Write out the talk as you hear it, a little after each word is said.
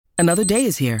Another day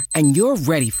is here, and you're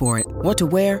ready for it. What to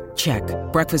wear? Check.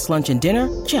 Breakfast, lunch, and dinner?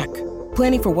 Check.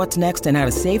 Planning for what's next and how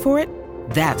to save for it?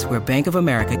 That's where Bank of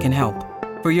America can help.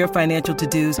 For your financial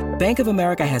to-dos, Bank of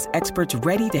America has experts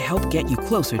ready to help get you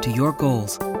closer to your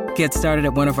goals. Get started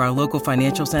at one of our local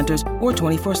financial centers or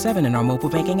 24/7 in our mobile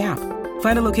banking app.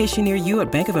 Find a location near you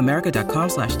at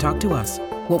bankofamerica.com/talktous.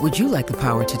 What would you like the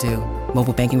power to do?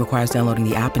 Mobile banking requires downloading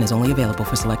the app and is only available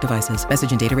for select devices.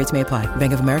 Message and data rates may apply.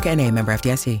 Bank of America N.A., member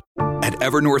FDIC. At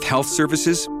Evernorth Health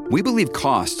Services, we believe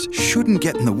costs shouldn't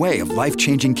get in the way of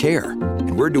life-changing care,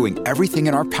 and we're doing everything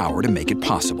in our power to make it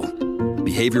possible.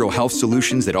 Behavioral health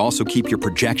solutions that also keep your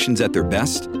projections at their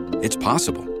best? It's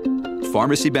possible.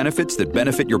 Pharmacy benefits that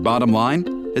benefit your bottom line?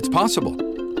 It's possible.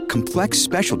 Complex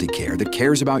specialty care that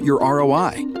cares about your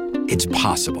ROI? It's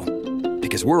possible.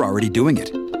 Because we're already doing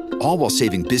it. All while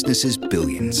saving businesses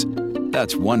billions.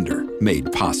 That's Wonder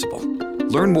made possible.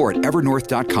 Learn more at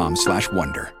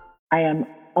evernorth.com/wonder. I am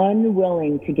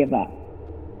unwilling to give up.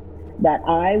 That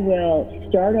I will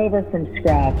start over from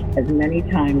scratch as many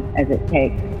times as it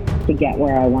takes to get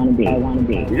where I want to be.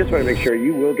 You just want to make sure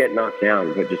you will get knocked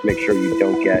down, but just make sure you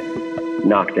don't get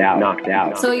knocked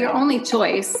out. So your only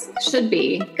choice should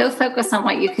be go focus on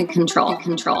what you can control.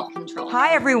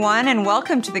 Hi, everyone, and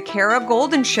welcome to the Kara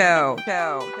Golden Show.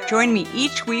 Join me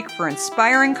each week for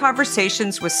inspiring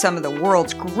conversations with some of the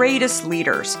world's greatest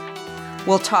leaders.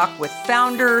 We'll talk with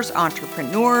founders,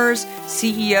 entrepreneurs,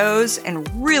 CEOs, and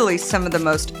really some of the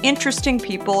most interesting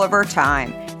people of our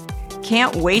time.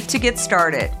 Can't wait to get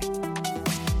started.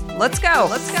 Let's go.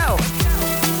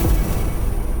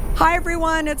 Hi,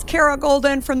 everyone. It's Kara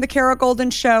Golden from The Kara Golden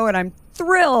Show, and I'm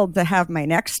thrilled to have my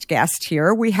next guest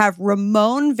here. We have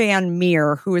Ramon van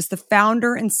Meer, who is the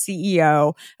founder and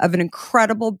CEO of an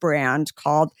incredible brand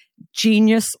called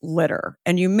Genius Litter.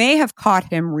 And you may have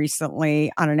caught him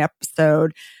recently on an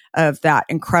episode of that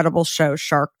incredible show,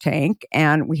 Shark Tank.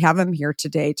 And we have him here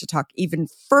today to talk even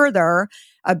further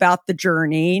about the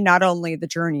journey, not only the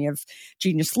journey of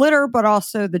Genius Litter, but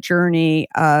also the journey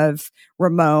of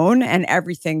Ramon and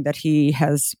everything that he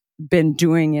has been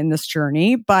doing in this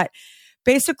journey. But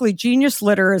basically, Genius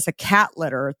Litter is a cat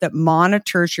litter that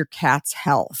monitors your cat's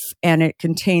health, and it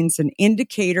contains an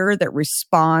indicator that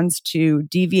responds to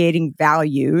deviating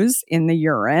values in the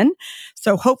urine.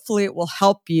 So hopefully it will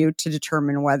help you to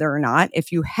determine whether or not,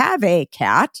 if you have a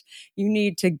cat, you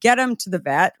need to get them to the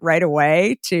vet right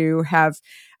away to have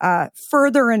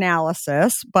further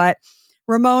analysis. But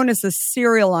Ramon is a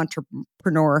serial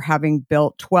entrepreneur, having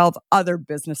built 12 other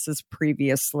businesses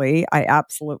previously. I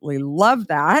absolutely love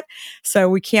that. So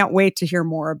we can't wait to hear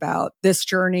more about this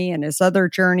journey and his other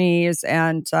journeys,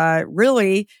 and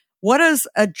really, what does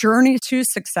a journey to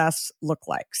success look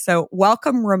like? So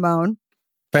welcome, Ramon.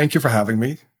 Thank you for having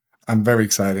me. I'm very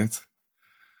excited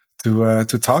to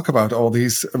talk about all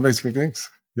these amazing things.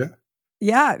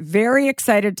 Yeah, very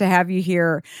excited to have you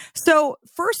here. So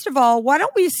first of all, why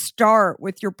don't we start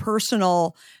with your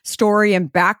personal story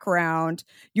and background?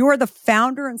 You are the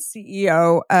founder and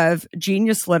CEO of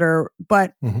Genius Litter,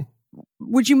 but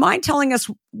would you mind telling us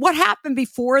what happened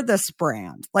before this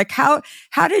brand? Like what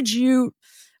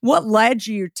led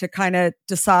you to kind of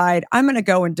decide, I'm going to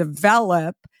go and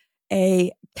develop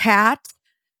a cat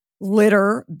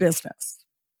litter business?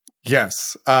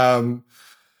 Yes.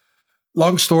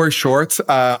 Long story short,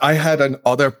 I had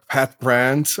another pet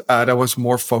brand that was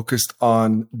more focused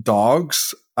on dogs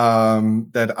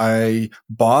that I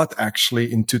bought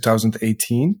actually in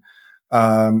 2018.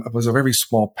 It was a very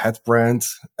small pet brand.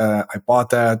 I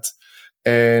bought that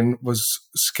and was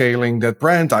scaling that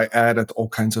brand. I added all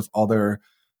kinds of other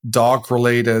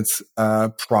dog-related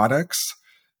products.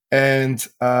 And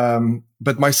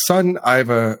but my son, I have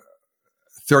a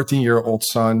 13-year-old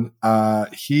son,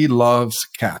 he loves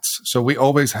cats. So we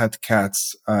always had cats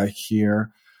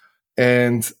here.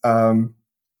 And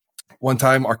one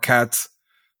time our cat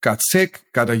got sick,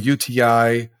 got a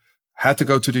UTI, had to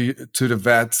go to the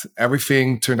vet.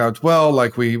 Everything turned out well.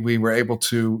 Like we were able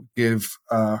to give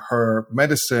her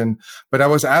medicine. But I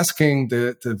was asking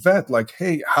the vet, like,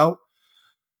 hey, how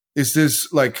is this,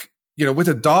 like, you know, with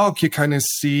a dog, you kind of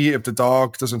see if the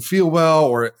dog doesn't feel well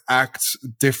or acts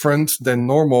different than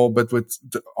normal. But with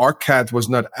our cat was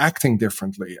not acting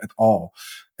differently at all.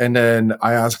 And then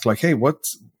I asked, like, hey, what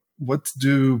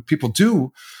do people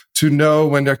do to know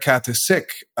when their cat is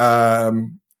sick?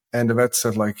 And the vet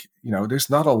said, like, you know, there's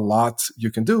not a lot you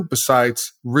can do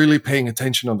besides really paying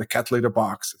attention on the cat litter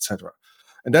box, etc.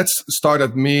 And that's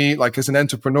started me, like, as an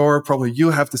entrepreneur. Probably you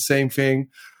have the same thing.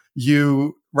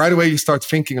 Right away, you start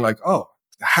thinking like, oh,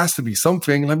 there has to be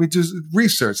something. Let me do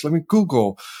research. Let me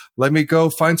Google. Let me go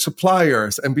find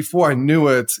suppliers. And before I knew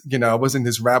it, I was in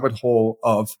this rabbit hole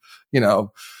of,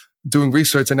 doing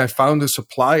research. And I found a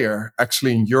supplier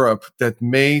actually in Europe that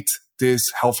made this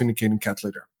health indicating cat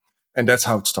litter. And that's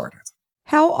how it started.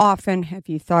 How often have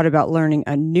you thought about learning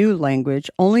a new language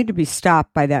only to be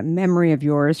stopped by that memory of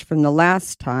yours from the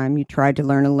last time you tried to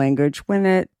learn a language when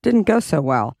it didn't go so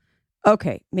well?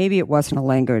 Okay, maybe it wasn't a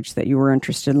language that you were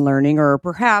interested in learning, or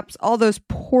perhaps all those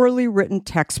poorly written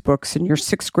textbooks in your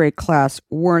 6th grade class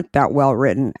weren't that well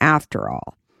written after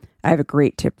all. I have a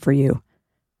great tip for you.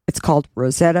 It's called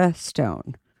Rosetta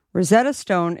Stone. Rosetta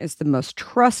Stone is the most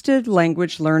trusted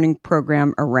language learning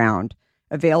program around,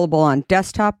 available on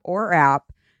desktop or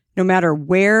app, no matter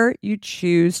where you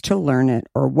choose to learn it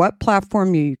or what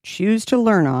platform you choose to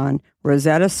learn on.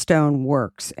 Rosetta Stone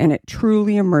works, and it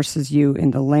truly immerses you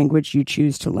in the language you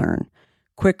choose to learn,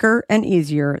 quicker and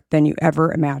easier than you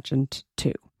ever imagined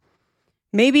to.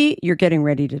 Maybe you're getting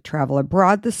ready to travel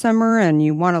abroad this summer and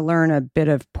you want to learn a bit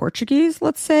of Portuguese,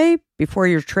 let's say, before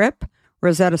your trip.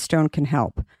 Rosetta Stone can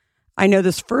help. I know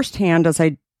this firsthand as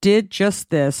I did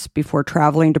just this before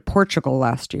traveling to Portugal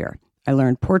last year. I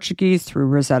learned Portuguese through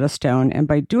Rosetta Stone, and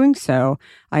by doing so,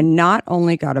 I not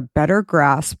only got a better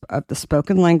grasp of the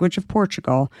spoken language of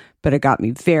Portugal, but it got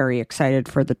me very excited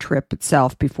for the trip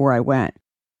itself before I went.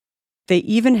 They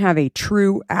even have a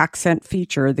true accent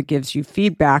feature that gives you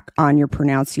feedback on your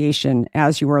pronunciation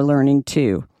as you are learning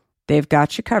too. They've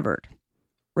got you covered.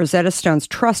 Rosetta Stone's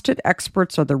trusted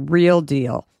experts are the real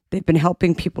deal. They've been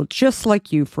helping people just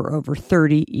like you for over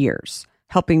 30 years.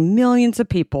 Helping millions of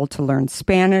people to learn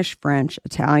Spanish, French,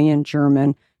 Italian,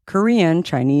 German, Korean,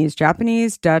 Chinese,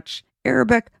 Japanese, Dutch,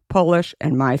 Arabic, Polish,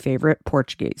 and my favorite,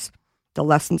 Portuguese. The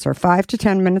lessons are 5 to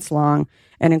 10 minutes long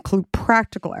and include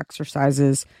practical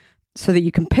exercises so that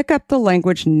you can pick up the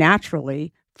language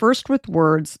naturally, first with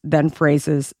words, then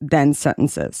phrases, then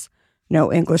sentences. No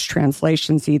English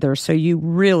translations either, so you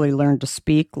really learn to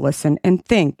speak, listen, and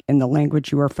think in the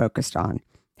language you are focused on,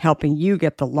 helping you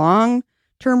get the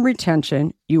long-term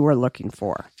retention you are looking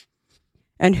for.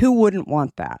 And who wouldn't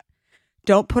want that?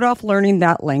 Don't put off learning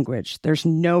that language. There's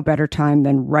no better time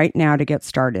than right now to get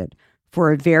started.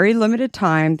 For a very limited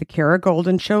time, the Kara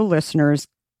Golden Show listeners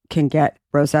can get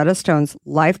Rosetta Stone's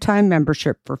lifetime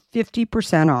membership for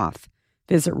 50% off.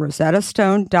 Visit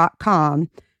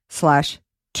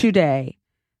rosettastone.com/today.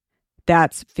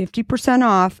 That's 50%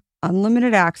 off,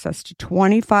 unlimited access to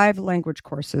 25 language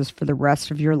courses for the rest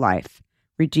of your life.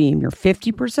 Redeem your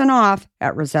 50% off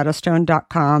at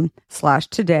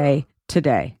rosettastone.com/today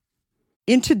today.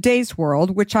 In today's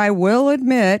world, which I will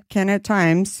admit can at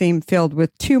times seem filled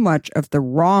with too much of the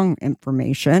wrong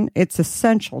information, it's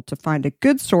essential to find a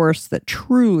good source that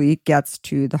truly gets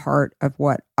to the heart of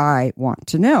what I want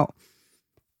to know.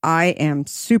 I am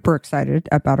super excited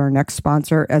about our next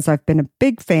sponsor, as I've been a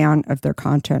big fan of their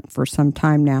content for some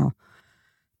time now.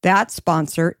 That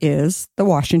sponsor is The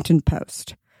Washington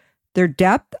Post. Their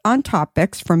depth on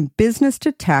topics from business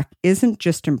to tech isn't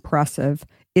just impressive,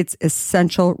 it's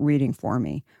essential reading for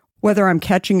me. Whether I'm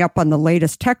catching up on the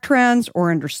latest tech trends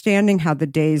or understanding how the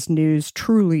day's news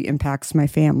truly impacts my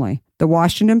family, The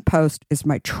Washington Post is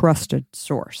my trusted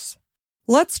source.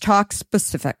 Let's talk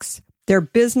specifics. Their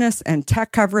business and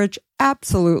tech coverage,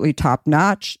 absolutely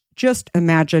top-notch. Just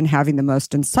imagine having the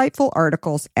most insightful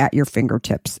articles at your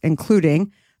fingertips,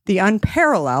 including the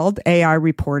unparalleled AI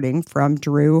reporting from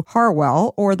Drew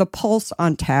Harwell or the pulse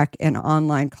on tech and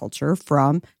online culture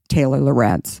from Taylor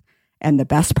Lorenz. And the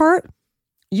best part?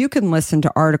 You can listen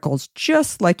to articles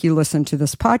just like you listen to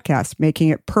this podcast, making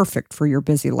it perfect for your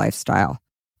busy lifestyle.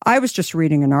 I was just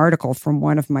reading an article from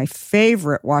one of my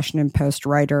favorite Washington Post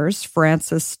writers,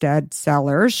 Frances Stead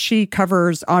Sellers. She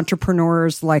covers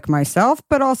entrepreneurs like myself,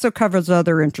 but also covers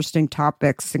other interesting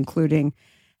topics, including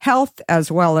health,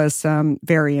 as well as some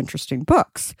very interesting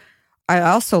books. I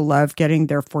also love getting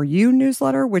their For You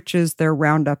newsletter, which is their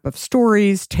roundup of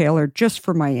stories tailored just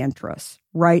for my interests,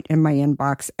 right in my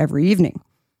inbox every evening.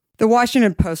 The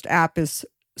Washington Post app is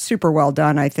super well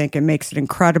done, I think, and makes it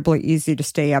incredibly easy to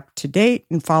stay up to date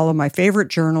and follow my favorite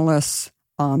journalists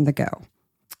on the go.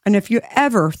 And if you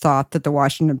ever thought that the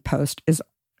Washington Post is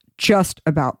just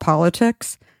about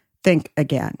politics, think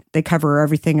again. They cover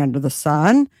everything under the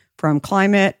sun, from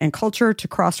climate and culture to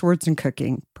crosswords and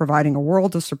cooking, providing a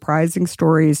world of surprising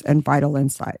stories and vital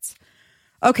insights.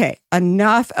 Okay,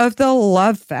 enough of the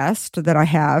love fest that I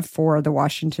have for the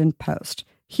Washington Post.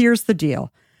 Here's the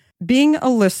deal. Being a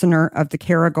listener of the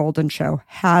Kara Golden Show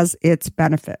has its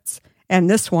benefits, and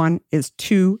this one is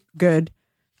too good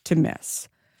to miss.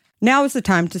 Now is the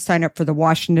time to sign up for the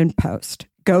Washington Post.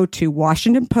 Go to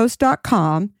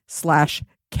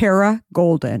WashingtonPost.com/Kara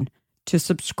Golden to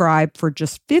subscribe for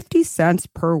just 50 cents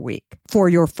per week for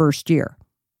your first year.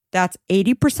 That's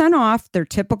 80% off their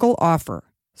typical offer.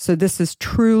 So this is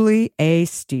truly a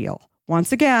steal.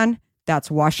 Once again, that's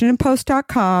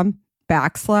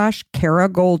WashingtonPost.com/Kara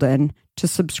Golden to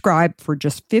subscribe for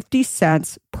just 50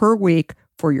 cents per week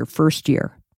for your first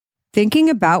year. Thinking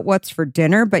about what's for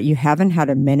dinner, but you haven't had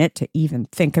a minute to even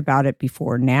think about it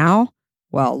before now?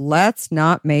 Well, let's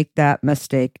not make that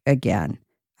mistake again.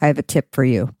 I have a tip for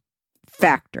you.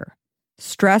 Factor.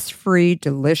 Stress-free,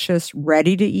 delicious,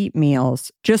 ready-to-eat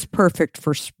meals, just perfect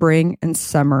for spring and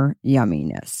summer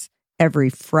yumminess. Every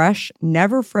fresh,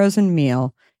 never frozen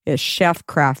meal is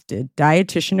chef-crafted,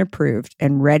 dietitian-approved,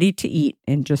 and ready to eat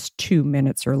in just 2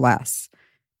 minutes or less.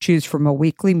 Choose from a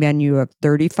weekly menu of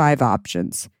 35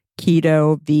 options.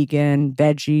 Keto, vegan,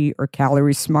 veggie, or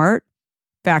calorie smart,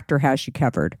 Factor has you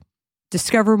covered.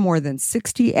 Discover more than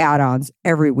 60 add-ons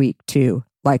every week, too,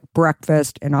 like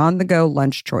breakfast and on-the-go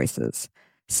lunch choices.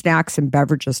 Snacks and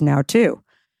beverages now, too.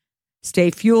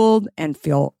 Stay fueled and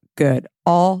feel good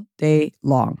all day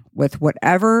long with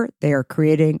whatever they are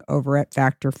creating over at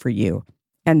Factor for you.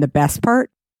 And the best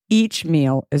part? Each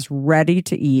meal is ready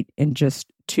to eat in just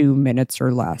 2 minutes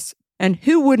or less. And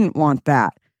who wouldn't want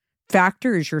that?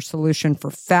 Factor is your solution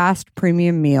for fast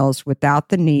premium meals without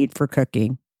the need for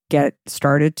cooking. Get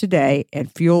started today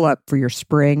and fuel up for your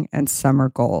spring and summer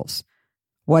goals.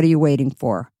 What are you waiting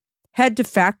for? Head to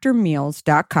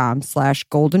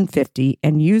factormeals.com/golden50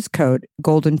 and use code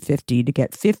golden50 to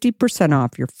get 50%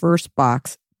 off your first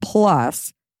box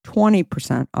plus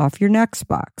 20% off your next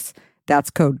box. That's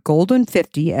code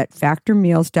golden50 at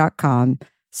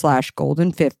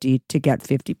factormeals.com/golden50 to get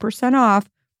 50% off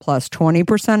plus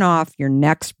 20% off your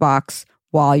next box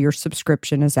while your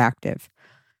subscription is active.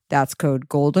 That's code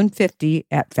golden50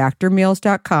 at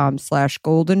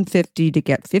factormeals.com/golden50 to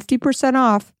get 50%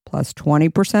 off plus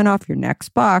 20% off your next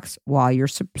box while your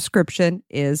subscription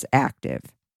is active.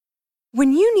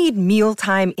 When you need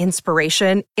mealtime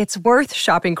inspiration, it's worth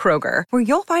shopping Kroger, where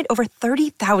you'll find over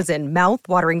 30,000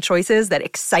 mouth-watering choices that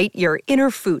excite your inner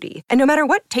foodie. And no matter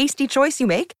what tasty choice you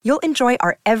make, you'll enjoy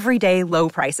our everyday low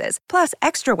prices, plus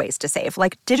extra ways to save,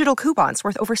 like digital coupons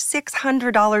worth over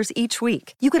 $600 each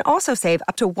week. You can also save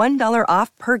up to $1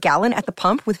 off per gallon at the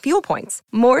pump with fuel points.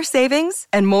 More savings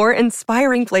and more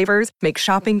inspiring flavors make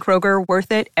shopping Kroger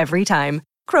worth it every time.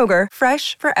 Kroger,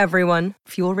 fresh for everyone.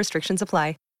 Fuel restrictions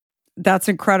apply. That's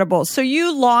incredible. So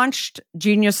you launched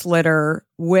Genius Litter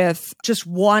with just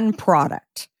one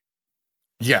product.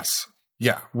 Yes.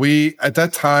 Yeah. At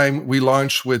that time, we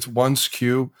launched with one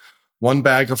SKU, one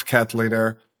bag of cat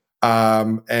litter.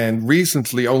 And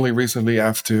only recently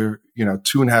after,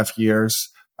 2.5 years,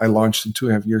 I launched in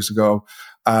 2.5 years ago,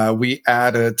 we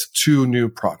added 2 new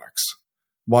products.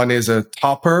 One is a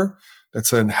topper.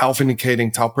 That's a health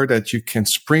indicating topper that you can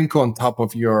sprinkle on top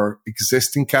of your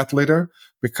existing cat litter,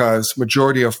 because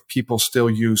majority of people still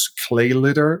use clay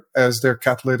litter as their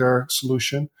cat litter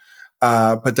solution.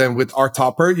 But then with our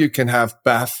topper, you can have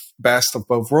best of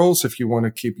both worlds if you want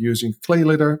to keep using clay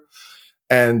litter.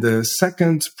 And the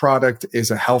second product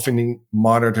is a health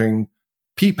monitoring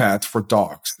pee pad for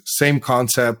dogs. Same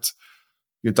concept.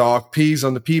 Your dog pees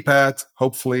on the pee pad,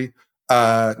 hopefully,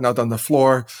 not on the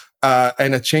floor.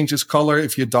 And it changes color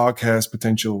if your dog has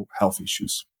potential health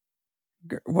issues.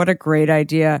 What a great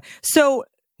idea. So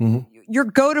your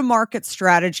go-to-market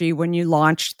strategy when you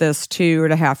launched this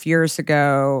 2.5 years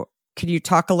ago, could you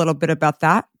talk a little bit about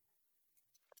that?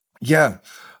 Yeah.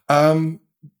 The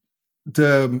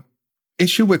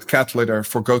issue with cat litter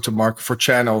for go-to-market for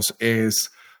channels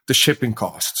is the shipping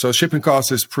cost. So shipping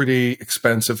cost is pretty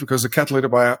expensive because the cat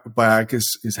litter bag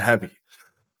is heavy.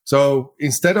 So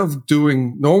instead of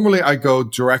normally I go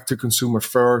direct to consumer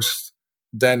first,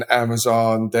 then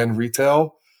Amazon, then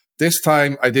retail. This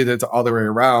time I did it the other way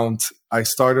around. I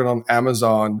started on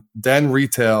Amazon, then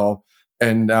retail,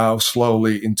 and now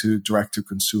slowly into direct to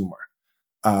consumer.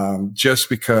 Just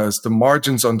because the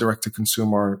margins on direct to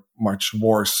consumer are much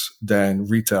worse than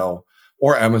retail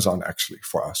or Amazon actually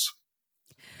for us.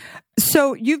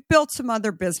 So you've built some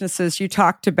other businesses. You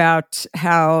talked about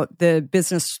how the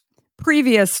business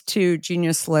previous to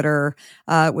Genius Litter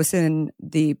was in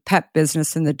the pet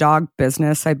business and the dog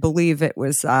business. I believe it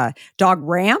was dog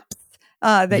ramps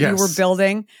that you were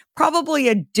building. Probably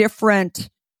a different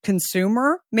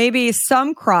consumer, maybe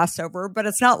some crossover, but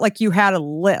it's not like you had a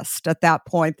list at that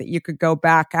point that you could go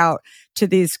back out to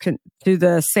these to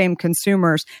the same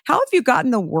consumers. How have you gotten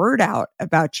the word out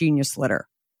about Genius Litter?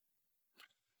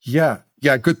 Yeah,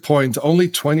 good point. Only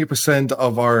 20%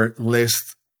 of our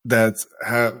list that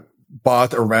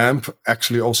bought a ramp,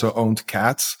 actually also owned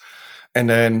cats. And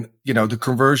then, the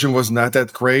conversion was not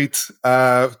that great.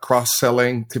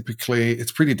 Cross-selling, typically,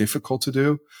 it's pretty difficult to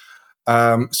do.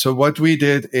 So what we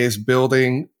did is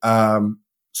building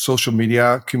social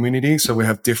media community. So we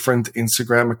have different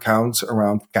Instagram accounts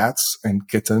around cats and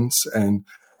kittens, and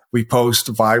we post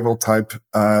viral type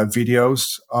videos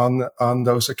on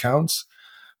those accounts.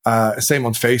 Same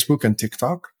on Facebook and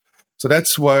TikTok. So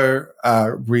that's where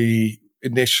we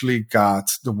initially got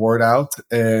the word out.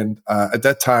 And at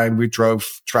that time, we drove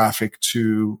traffic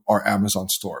to our Amazon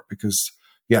store because,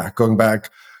 going back,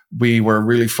 we were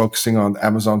really focusing on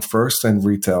Amazon first and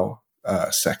retail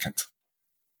second.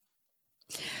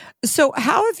 So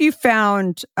how have you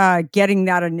found getting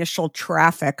that initial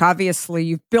traffic? Obviously,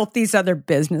 you've built these other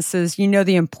businesses. You know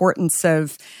the importance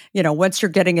of, once you're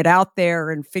getting it out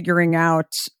there and figuring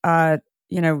out,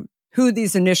 who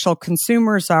these initial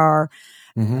consumers are.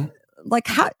 Mm-hmm. Like,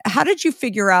 how did you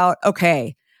figure out,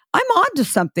 okay, I'm onto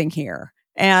something here?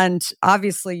 And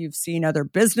obviously, you've seen other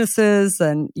businesses,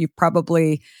 and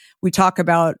we talk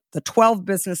about the 12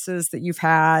 businesses that you've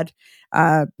had,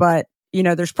 but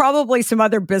there's probably some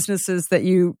other businesses that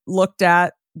you looked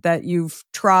at, that you've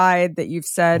tried, that you've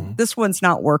said, this one's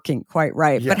not working quite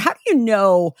right. Yeah. But how do you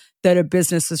know that a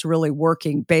business is really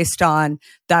working based on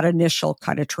that initial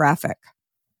kind of traffic?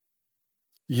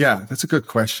 Yeah, that's a good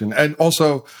question. And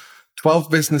also, 12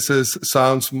 businesses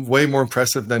sounds way more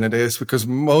impressive than it is, because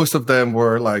most of them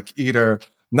were like either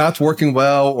not working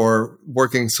well or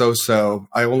working so-so.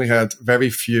 I only had very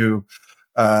few.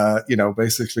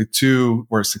 Basically 2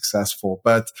 were successful.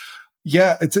 But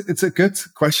yeah, it's a good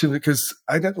question, because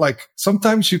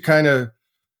sometimes you kind of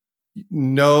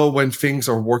know when things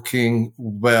are working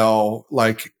well,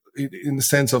 like in the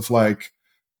sense of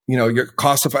your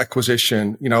cost of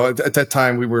acquisition. At that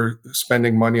time we were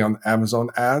spending money on Amazon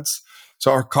ads.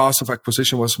 So our cost of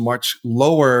acquisition was much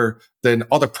lower than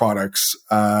other products,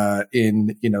 that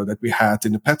we had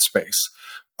in the pet space.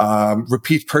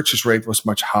 Repeat purchase rate was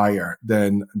much higher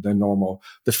than normal.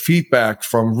 The feedback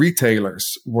from retailers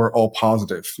were all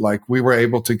positive. Like, we were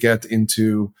able to get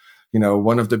into,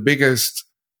 one of the biggest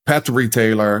pet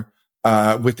retailer,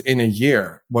 within a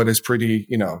year, what is pretty,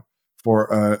 for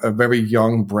a very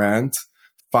young brand,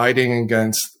 fighting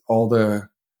against all the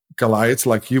Goliaths.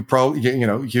 Like, you probably,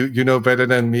 you know better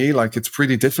than me. Like, it's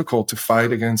pretty difficult to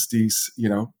fight against these,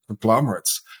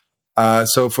 conglomerates.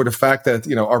 So for the fact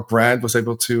that, our brand was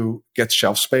able to get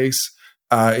shelf space,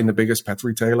 in the biggest pet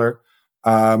retailer,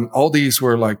 all these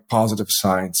were like positive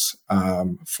signs,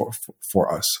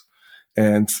 for us.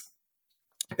 And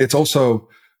it's also,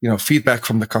 feedback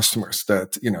from the customers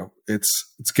that,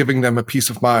 it's giving them a peace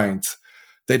of mind.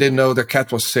 They didn't know their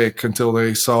cat was sick until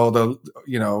they saw the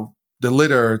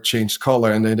litter changed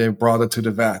color, and then they brought it to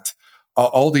the vet.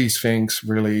 All these things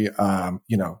really,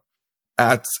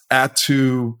 add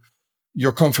to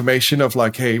your confirmation of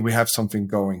like, hey, we have something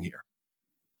going here.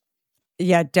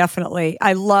 Yeah, definitely.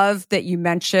 I love that you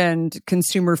mentioned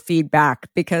consumer feedback,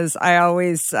 because I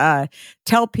always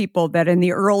tell people that in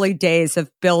the early days of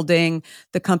building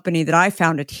the company that I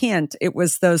founded, Hint, it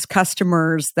was those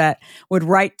customers that would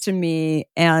write to me,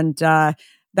 and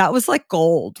that was like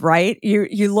gold, right?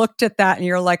 You looked at that and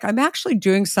you're like, I'm actually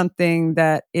doing something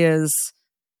that is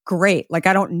great. Like,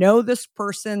 I don't know this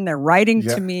person. They're writing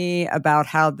to me about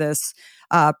how this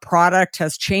product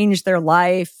has changed their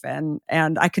life. And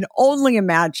I can only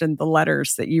imagine the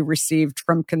letters that you received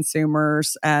from consumers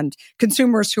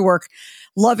who are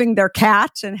loving their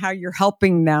cat, and how you're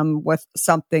helping them with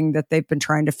something that they've been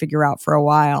trying to figure out for a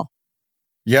while.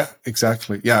 Yeah,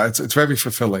 exactly. Yeah, it's very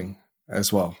fulfilling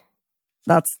as well.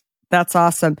 That's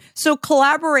awesome. So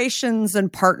collaborations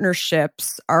and partnerships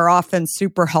are often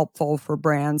super helpful for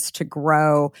brands to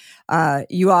grow.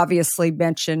 You obviously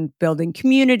mentioned building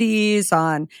communities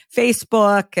on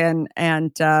Facebook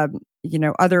and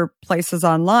other places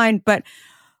online. But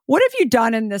what have you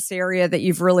done in this area that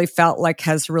you've really felt like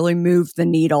has really moved the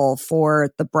needle for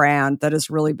the brand, that has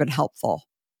really been helpful?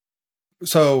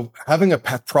 So having a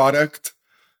pet product,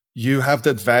 you have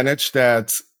the advantage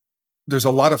that there's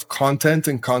a lot of content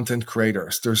and content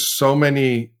creators. There's so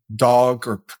many dog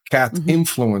or cat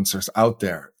influencers out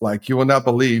there. Like, you will not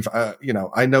believe,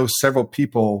 I know several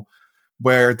people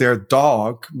where their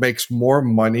dog makes more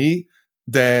money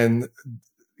than,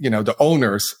 the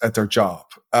owners at their job.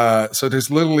 So there's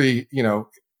literally,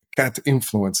 cat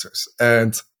influencers.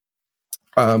 And,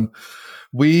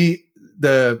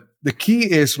 the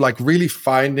key is like really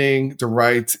finding the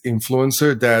right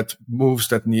influencer that moves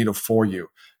that needle for you.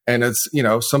 And it's,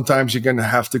 sometimes you're going to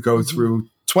have to go through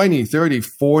 20, 30,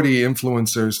 40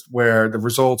 influencers where the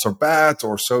results are bad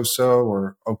or so-so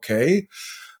or okay.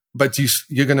 But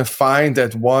you're going to find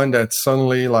that one that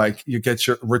suddenly like you get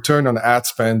your return on ad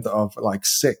spend of like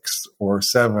 6 or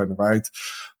 7, right?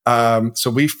 So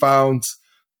we found,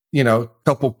 a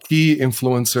couple key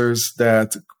influencers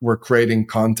that were creating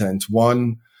content.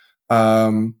 One,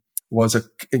 was a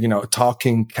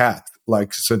talking cat.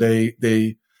 Like, so they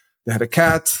had a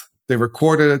cat, they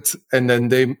recorded it, and then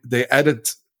they added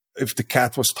if the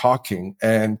cat was talking,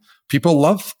 and people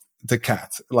loved the cat.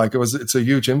 Like it's a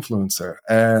huge influencer.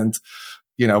 And,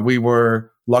 we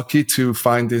were lucky to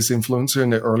find this influencer in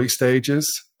the early stages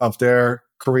of their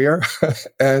career.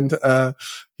 And,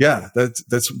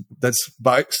 that's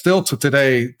by still to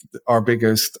today, our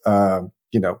biggest,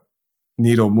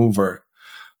 needle mover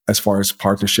as far as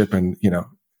partnership and,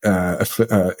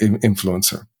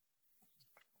 influencer.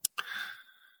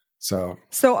 So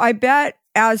I bet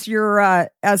as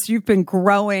you've been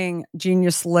growing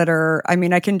Genius Litter, I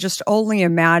mean, I can just only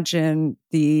imagine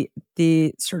the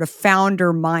sort of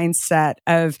founder mindset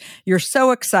of you're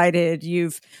so excited,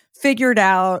 you've figured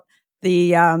out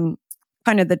the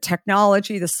kind of the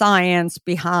technology, the science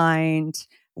behind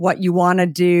what you want to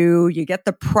do. You get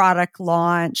the product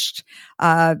launched.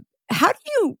 How do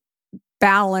you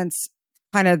balance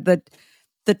kind of the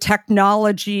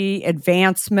technology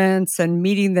advancements and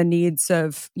meeting the needs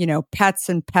of, pets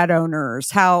and pet owners?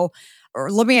 Or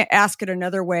let me ask it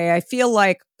another way. I feel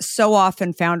like so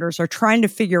often founders are trying to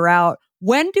figure out,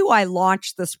 when do I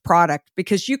launch this product?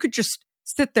 Because you could just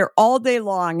sit there all day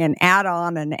long and add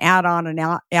on and add on and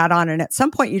add on. And at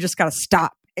some point you just got to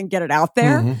stop and get it out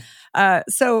there. Mm-hmm.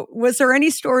 So was there any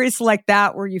stories like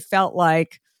that where you felt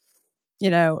like,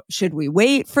 should we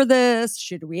wait for this?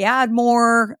 Should we add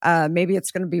more? Maybe it's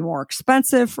going to be more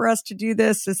expensive for us to do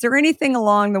this. Is there anything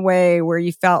along the way where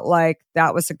you felt like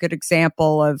that was a good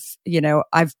example of,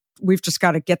 we've just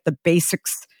got to get the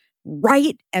basics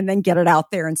right and then get it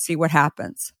out there and see what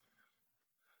happens?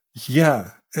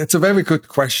 Yeah, it's a very good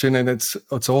question. And it's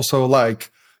also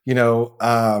like,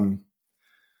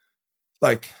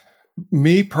 like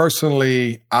me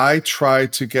personally, I try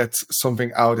to get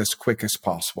something out as quick as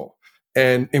possible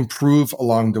and improve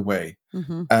along the way.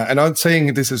 Mm-hmm. And I'm not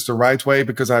saying this is the right way,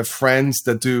 because I have friends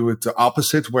that do it the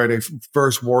opposite, where they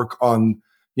first work on,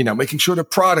 making sure the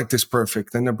product is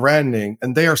perfect and the branding,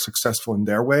 and they are successful in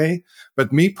their way.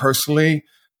 But me personally,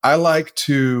 I like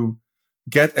to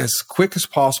get as quick as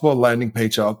possible landing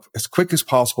page up, as quick as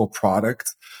possible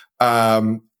product,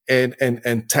 and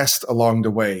test along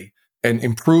the way and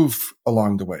improve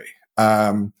along the way.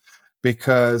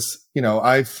 Because,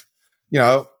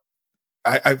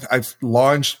 I've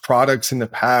launched products in the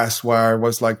past where I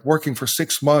was like working for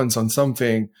 6 months on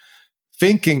something,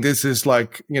 thinking this is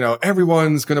like,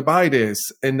 everyone's going to buy this.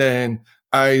 And then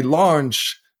I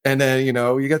launch, and then,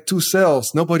 you get 2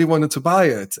 sales. Nobody wanted to buy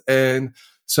it. And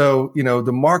so,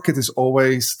 the market is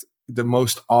always the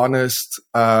most honest,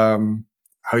 how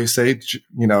you say it,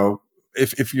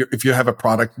 if you have a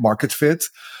product market fit,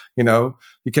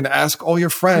 you can ask all your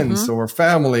friends mm-hmm. or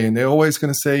family, and they're always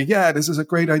going to say, yeah, this is a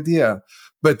great idea.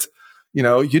 But,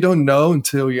 you don't know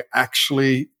until you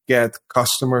actually get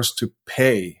customers to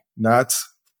pay, not,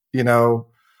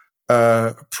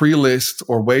 pre-list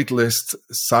or wait list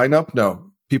sign up.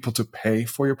 No, people to pay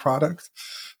for your product.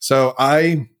 So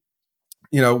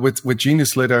with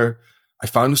Genius Litter, I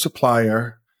found a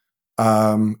supplier.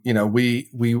 We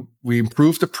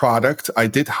improved the product. I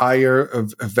did hire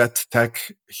a vet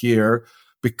tech here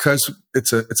because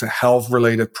it's a health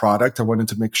related product. I wanted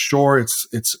to make sure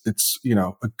it's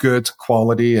a good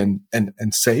quality and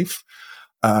safe.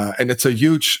 And it's a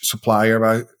huge supplier,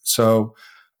 right? So,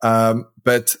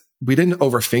 but we didn't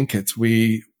overthink it.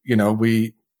 We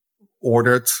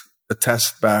ordered a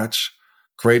test batch,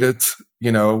 created,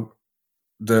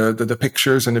 the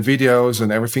pictures and the videos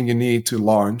and everything you need to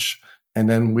launch. And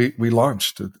then we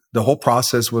launched. The whole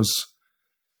process was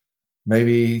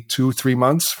maybe 2-3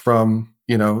 months from,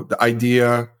 the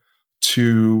idea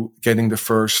to getting the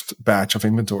first batch of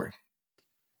inventory.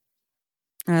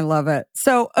 I love it.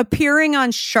 So appearing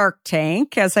on Shark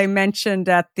Tank, as I mentioned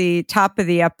at the top of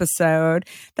the episode,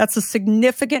 that's a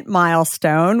significant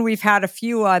milestone. We've had a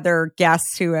few other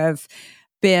guests who have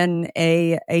been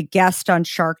a guest on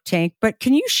Shark Tank, but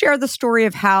can you share the story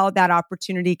of how that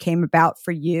opportunity came about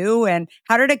for you and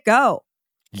how did it go?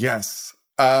 Yes.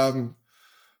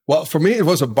 Well, for me, it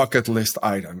was a bucket list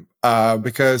item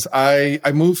because I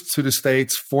moved to the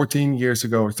States 14 years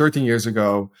ago or 13 years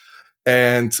ago.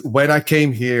 And when I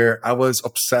came here, I was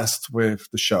obsessed with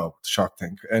the show, Shark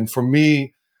Tank. And for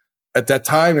me, at that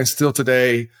time and still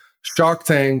today, Shark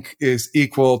Tank is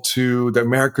equal to the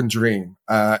American dream.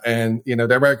 And,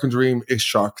 the American dream is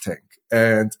Shark Tank.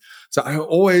 And so I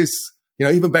always,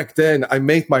 even back then, I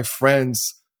made my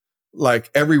friends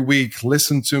like every week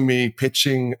listen to me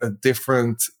pitching a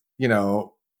different, a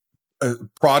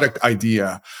product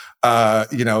idea,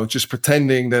 just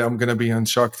pretending that I'm going to be on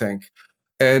Shark Tank.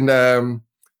 And,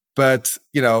 but,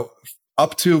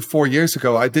 up to 4 years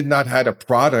ago, I did not have a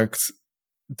product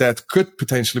that could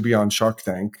potentially be on Shark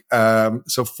Tank.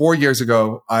 So 4 years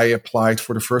ago, I applied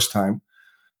for the first time,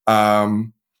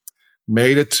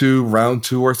 made it to round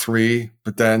 2 or 3,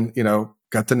 but then,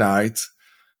 got denied.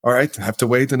 All right, have to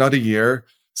wait another year.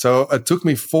 So it took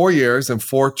me 4 years and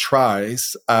 4 tries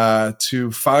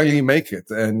to finally make it.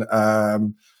 And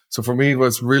so for me, it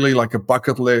was really like a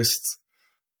bucket list,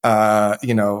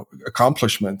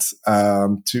 accomplishment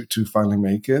to finally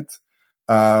make it.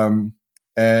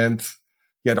 And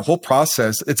yeah, the whole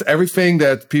process, it's everything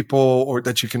that people or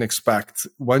that you can expect.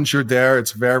 Once you're there,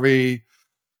 it's very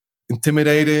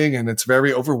intimidating and it's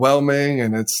very overwhelming.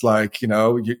 And it's like,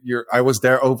 I was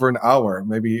there over an hour,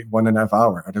 maybe 1.5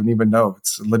 hours. I don't even know.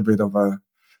 It's a little bit of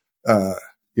I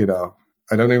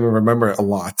don't even remember a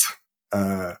lot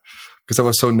because I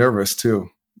was so nervous too.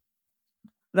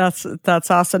 That's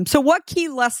awesome. So what key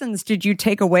lessons did you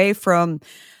take away from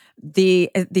the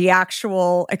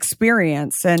actual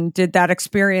experience, and did that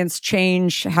experience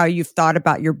change how you've thought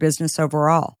about your business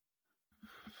overall?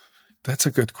 That's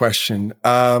a good question.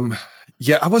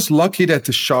 Yeah, I was lucky that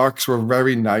the sharks were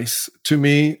very nice to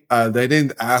me. They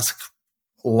didn't ask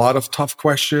a lot of tough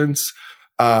questions.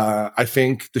 I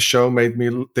think the show made me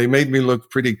look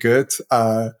pretty good.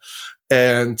 But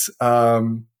I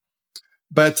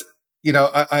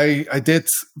did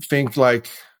think like,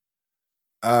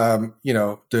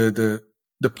 the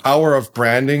power of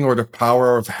branding or the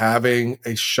power of having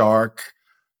a shark,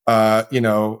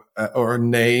 or a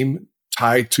name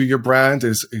tied to your brand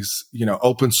is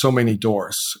opens so many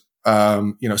doors,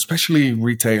 especially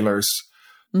retailers.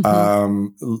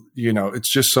 Mm-hmm.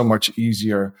 It's just so much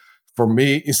easier for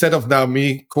me instead of now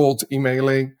me cold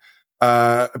emailing,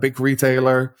 a big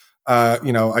retailer,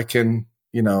 I can,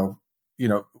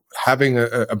 having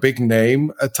a big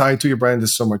name tied to your brand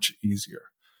is so much easier.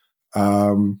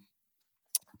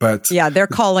 But yeah, they're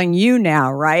calling you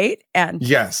now, right? And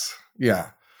yes,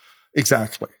 yeah,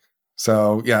 exactly.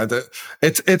 So yeah,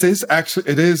 it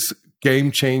is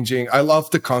game changing. I love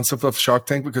the concept of Shark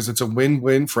Tank because it's a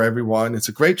win-win for everyone. It's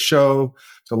a great show.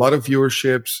 It's a lot of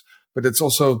viewerships, but it's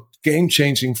also game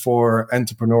changing for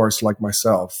entrepreneurs like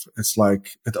myself. It's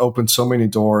like it opens so many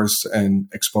doors and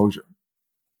exposure.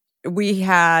 We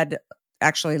had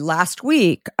actually last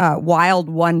week, Wild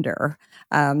Wonder,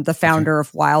 the founder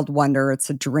of Wild Wonder,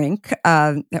 it's a drink,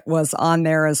 that was on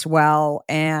there as well.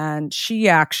 And she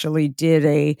actually did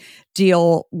a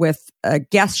deal with a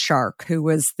Guest Shark, who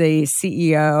was the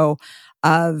CEO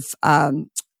of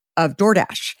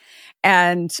DoorDash.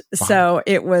 And so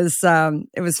it was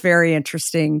very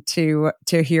interesting to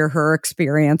hear her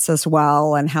experience as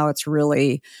well, and how it's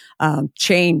really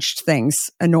changed things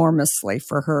enormously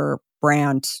for her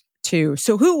brand too.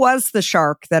 So who was the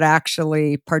shark that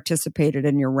actually participated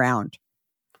in your round?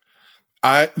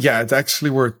 It actually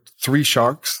were 3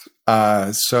 sharks.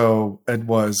 So it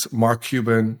was Mark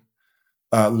Cuban,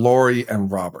 Lori,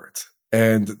 and Robert.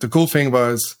 And the cool thing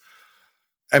was,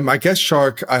 and my guest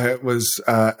shark was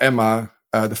Emma,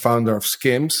 the founder of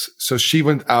Skims. So she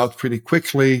went out pretty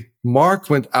quickly. Mark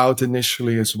went out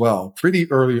initially as well,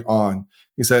 pretty early on.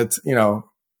 He said,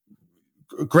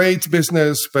 great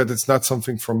business, but it's not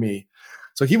something for me.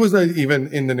 So he was not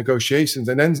even in the negotiations.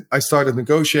 And then I started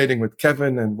negotiating with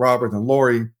Kevin and Robert and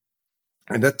Lori.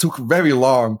 And that took very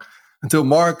long until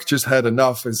Mark just had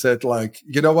enough and said, like,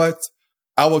 you know what?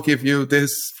 I will give you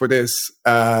this for this.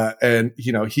 And,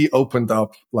 he opened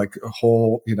up like a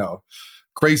whole,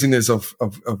 craziness of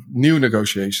new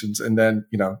negotiations, and then,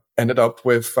 ended up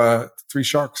with 3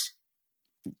 sharks.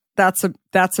 That's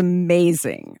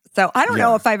amazing. So I don't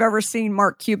know if I've ever seen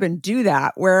Mark Cuban do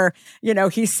that, where,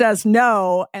 he says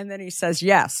no and then he says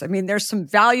yes. I mean, there's some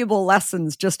valuable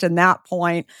lessons just in that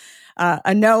point.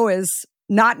 A no is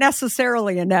not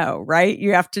necessarily a no, right?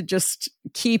 You have to just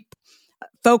keep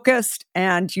focused,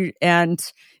 and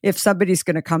if somebody's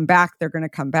going to come back, they're going to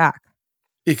come back.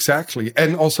 Exactly.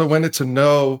 And also when it's a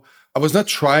no, I was not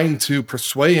trying to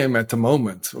persuade him at the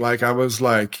moment. Like I was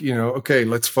like, okay,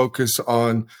 let's focus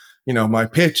on, my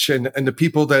pitch and the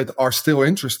people that are still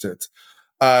interested.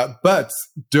 But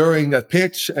during that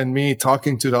pitch and me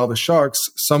talking to the other sharks,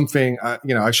 something,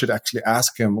 I should actually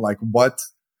ask him, like, what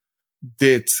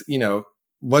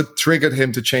triggered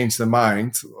him to change the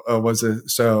mind? Was it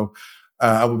so?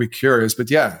 I would be curious. But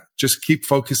yeah, just keep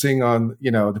focusing on,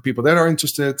 the people that are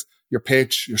interested, your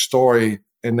pitch, your story.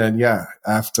 And then,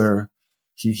 after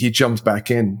he jumped back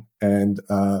in and,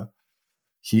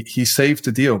 he saved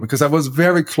the deal, because I was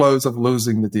very close of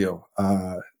losing the deal.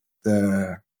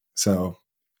 So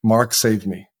Mark saved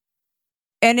me.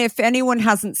 And if anyone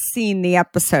hasn't seen the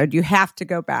episode, you have to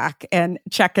go back and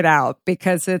check it out,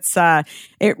 because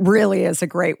it really is a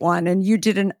great one. And you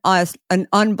did an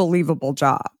unbelievable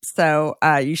job. So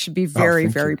you should be very,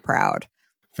 very proud.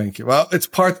 Thank you. Well, it's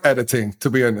part editing, to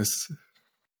be honest.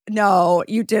 No,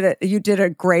 you did it. You did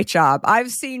a great job. I've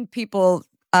seen people.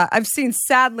 I've seen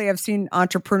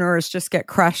entrepreneurs just get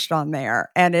crushed on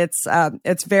there, and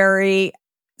it's very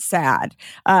sad.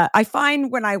 I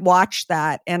find when I watch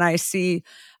that and I see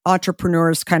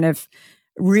entrepreneurs kind of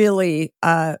really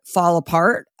fall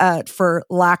apart, for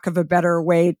lack of a better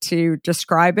way to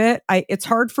describe it. It's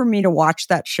hard for me to watch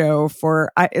that show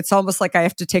it's almost like I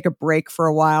have to take a break for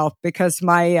a while, because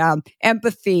my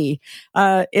empathy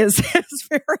is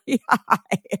very high.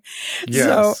 Yes.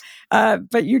 So,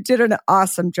 but you did an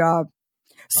awesome job.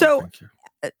 So thank you.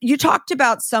 You talked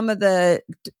about some of the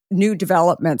new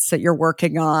developments that you're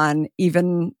working on,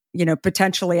 even,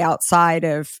 potentially outside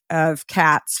of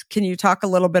cats. Can you talk a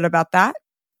little bit about that?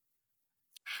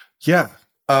 Yeah.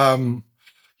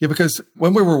 Because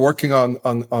when we were working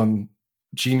on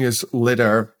Genius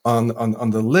Litter, on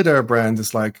the litter brand,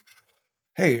 it's like,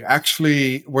 hey,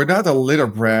 actually, we're not a litter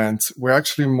brand. We're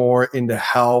actually more in the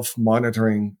health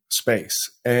monitoring space.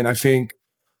 And I think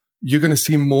you're going to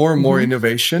see more and more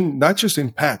innovation, not just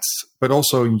in pets, but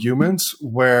also in humans,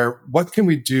 where what can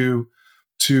we do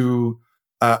to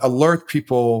alert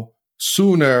people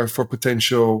sooner for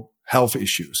potential health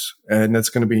issues? And that's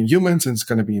going to be in humans and it's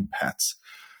going to be in pets.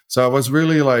 So I was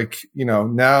really like,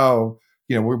 now,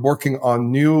 we're working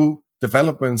on new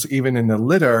developments, even in the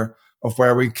litter, of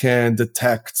where we can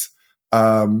detect,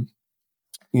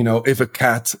 if a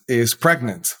cat is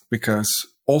pregnant, because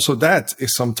also that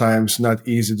is sometimes not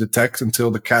easy to detect until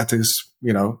the cat is,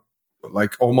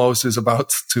 like almost is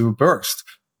about to burst.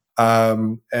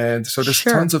 And so there's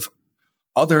tons of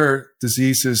other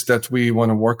diseases that we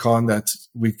want to work on that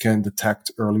we can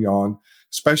detect early on,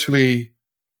 especially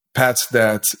pets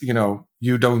that, you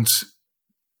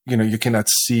cannot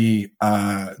see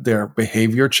their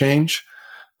behavior change.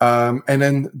 And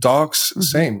then dogs,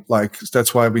 same. Like,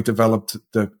 that's why we developed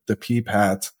the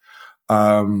pee-pad,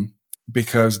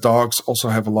 because dogs also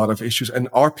have a lot of issues. And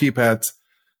our pee-pad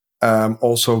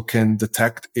also can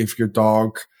detect if your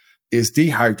dog is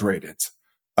dehydrated,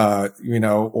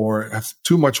 or have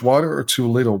too much water or too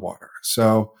little water.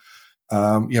 So,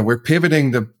 we're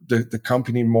pivoting the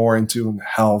company more into a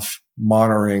health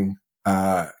monitoring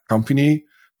company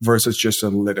versus just a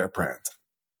litter brand.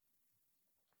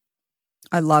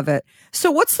 I love it. So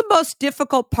what's the most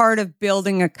difficult part of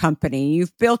building a company?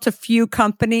 You've built a few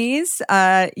companies.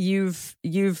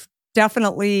 You've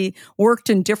definitely worked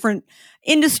in different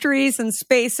industries and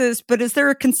spaces, but is there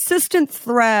a consistent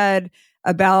thread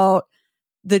about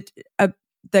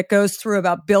that goes through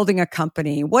about building a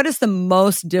company? What is the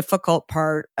most difficult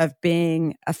part of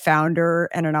being a founder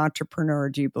and an entrepreneur,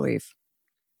 do you believe?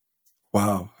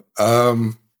 Wow.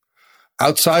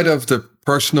 Outside of the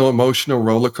personal emotional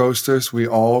roller coasters we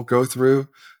all go through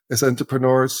as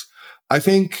entrepreneurs, I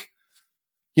think,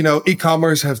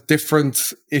 e-commerce has different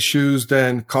issues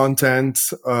than content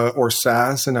or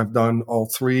SaaS, and I've done all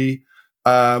three.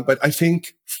 But I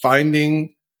think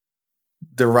finding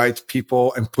the right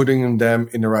people and putting them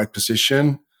in the right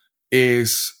position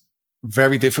is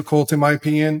very difficult, in my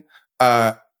opinion.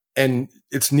 And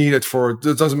it's needed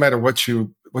it doesn't matter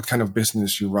what kind of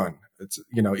business you run. It's,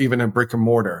 even a brick and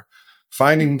mortar,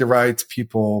 finding the right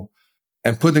people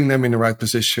and putting them in the right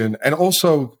position, and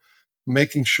also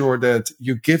making sure that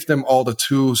you give them all the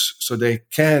tools so they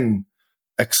can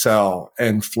excel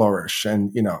and flourish.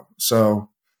 And,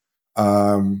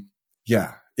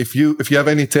 if you have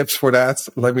any tips for that,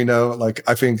 let me know. Like,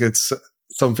 I think it's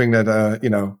something that,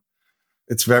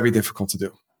 it's very difficult to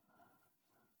do.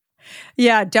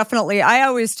 Yeah, definitely. I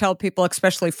always tell people,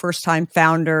 especially first-time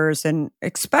founders and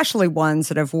especially ones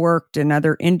that have worked in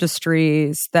other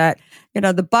industries, that,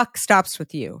 the buck stops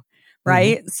with you,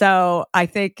 right? Mm-hmm. So I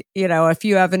think, if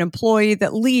you have an employee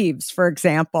that leaves, for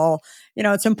example,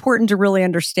 it's important to really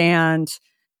understand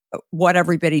what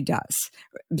everybody does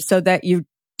so that you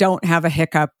don't have a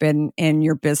hiccup in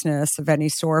your business of any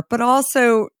sort, but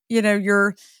also,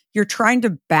 you're you're trying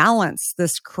to balance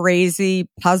this crazy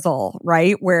puzzle,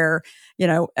 right? Where,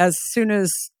 as soon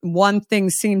as one thing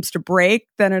seems to break,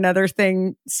 then another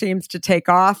thing seems to take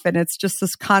off. And it's just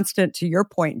this constant, to your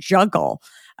point, juggle.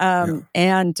 And,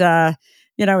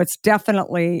 it's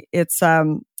definitely,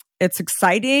 it's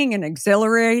exciting and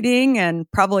exhilarating and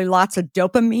probably lots of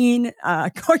dopamine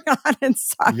going on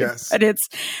inside. Yes. But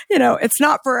it's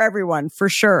not for everyone, for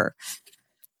sure.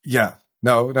 Yeah.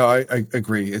 No, I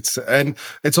agree. And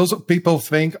it's also, people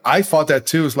think, I thought that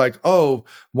too. It's like, oh,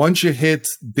 once you hit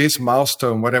this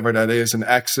milestone, whatever that is, an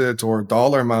exit or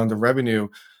dollar amount of revenue,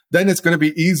 then it's going to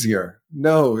be easier.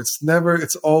 No, it's never.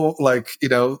 It's all like,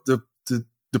 the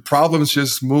problems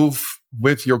just move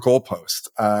with your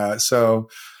goalpost. So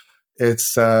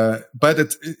it's, but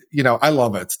it's, I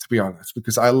love it, to be honest,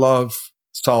 because I love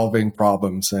solving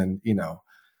problems and,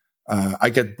 I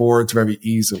get bored very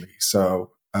easily.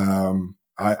 So,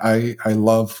 I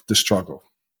love the struggle.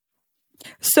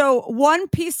 So one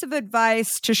piece of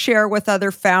advice to share with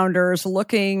other founders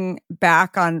looking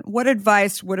back on what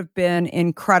advice would have been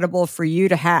incredible for you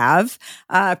to have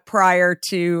prior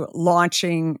to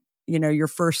launching, your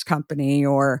first company,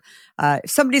 or if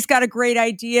somebody's got a great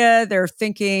idea, they're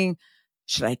thinking,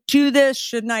 should I do this?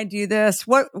 Shouldn't I do this?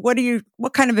 What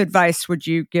kind of advice would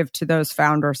you give to those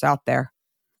founders out there?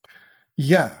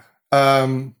 Yeah.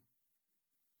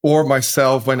 Or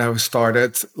myself when I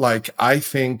started, I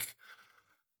think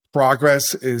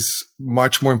progress is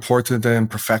much more important than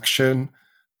perfection.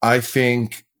 I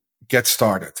think get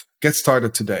started. Get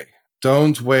started today.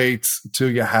 Don't wait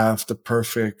till you have the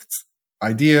perfect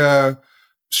idea,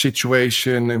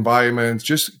 situation, environment.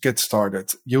 Just get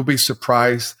started. You'll be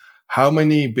surprised how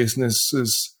many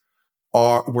businesses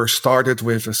were started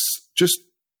with just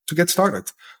to get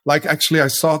started. Actually, I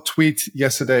saw a tweet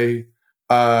yesterday.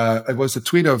 It was a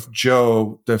tweet of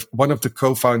Joe, one of the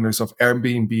co-founders of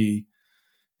Airbnb,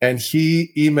 and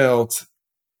he emailed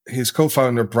his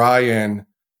co-founder Brian,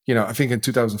 I think in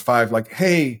 2005,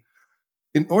 hey,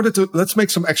 in order to let's make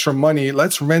some extra money,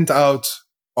 let's rent out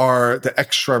the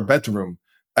extra bedroom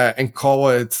and call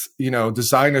it,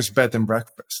 designer's bed and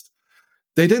breakfast.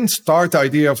 They didn't start the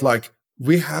idea of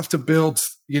we have to build,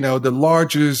 the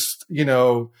largest,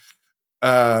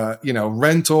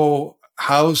 rental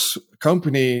house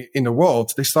company in the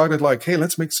world. They started hey,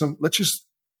 let's just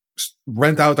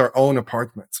rent out our own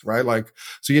apartments, right?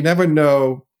 So you never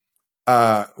know,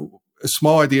 a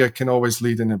small idea can always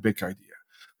lead in a big idea,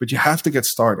 but you have to get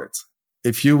started.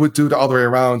 If you would do the other way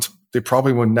around, they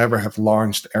probably would never have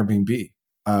launched Airbnb.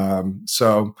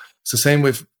 So it's the same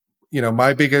with,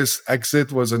 my biggest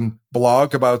exit was a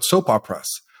blog about soap operas.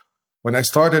 When I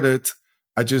started it,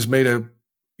 I just made a,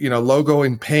 logo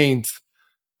in Paint,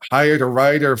 hired a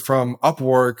writer from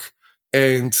Upwork,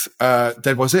 and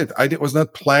that was it. I was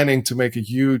not planning to make a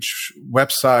huge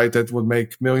website that would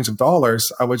make millions of dollars.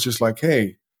 I was just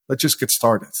hey, let's just get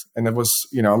started. And it was,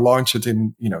 launch it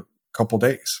in, a couple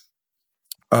days.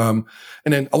 And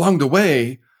then along the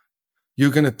way, you're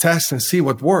going to test and see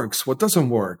what works, what doesn't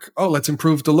work. Oh, let's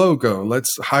improve the logo. Let's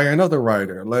hire another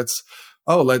writer. Let's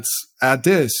add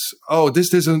this. Oh,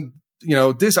 this isn't,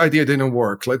 this idea didn't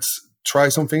work. Let's try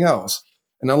something else.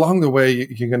 And along the way,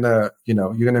 you're gonna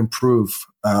improve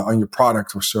on your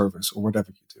product or service or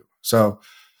whatever you do. So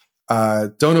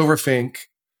don't overthink,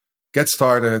 get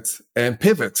started, and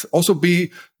pivot. Also,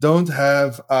 don't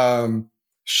have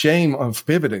shame of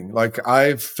pivoting.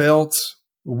 I've failed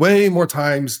way more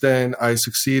times than I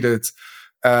succeeded,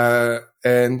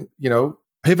 and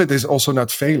pivot is also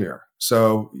not failure.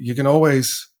 So you can always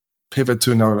pivot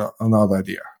to another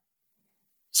idea.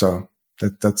 So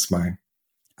that's mine.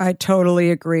 I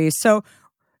totally agree. So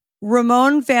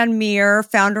Ramon van Meer,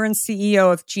 founder and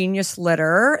CEO of Genius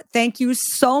Litter, thank you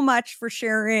so much for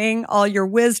sharing all your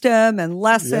wisdom and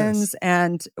lessons. Yes.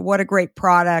 And what a great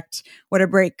product. What a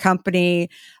great company.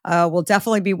 We'll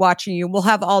definitely be watching you. We'll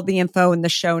have all the info in the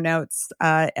show notes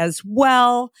as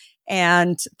well.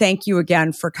 And thank you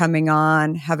again for coming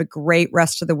on. Have a great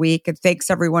rest of the week. And thanks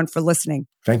everyone for listening.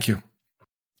 Thank you.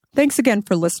 Thanks again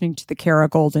for listening to The Kara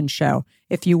Goldin Show.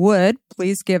 If you would,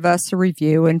 please give us a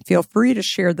review and feel free to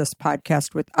share this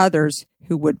podcast with others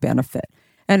who would benefit.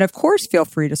 And of course, feel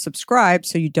free to subscribe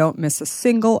so you don't miss a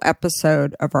single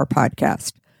episode of our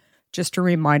podcast. Just a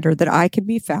reminder that I can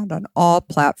be found on all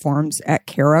platforms at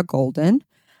Kara Goldin.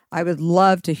 I would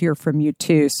love to hear from you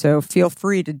too, so feel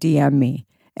free to DM me.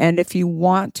 And if you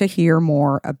want to hear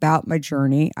more about my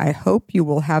journey, I hope you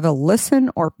will have a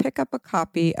listen or pick up a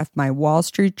copy of my Wall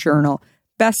Street Journal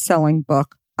best-selling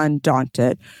book,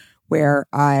 Undaunted, where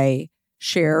I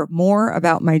share more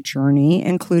about my journey,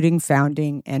 including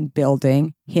founding and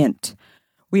building Hint.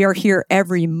 We are here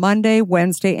every Monday,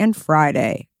 Wednesday, and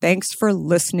Friday. Thanks for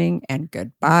listening, and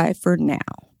goodbye for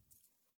now.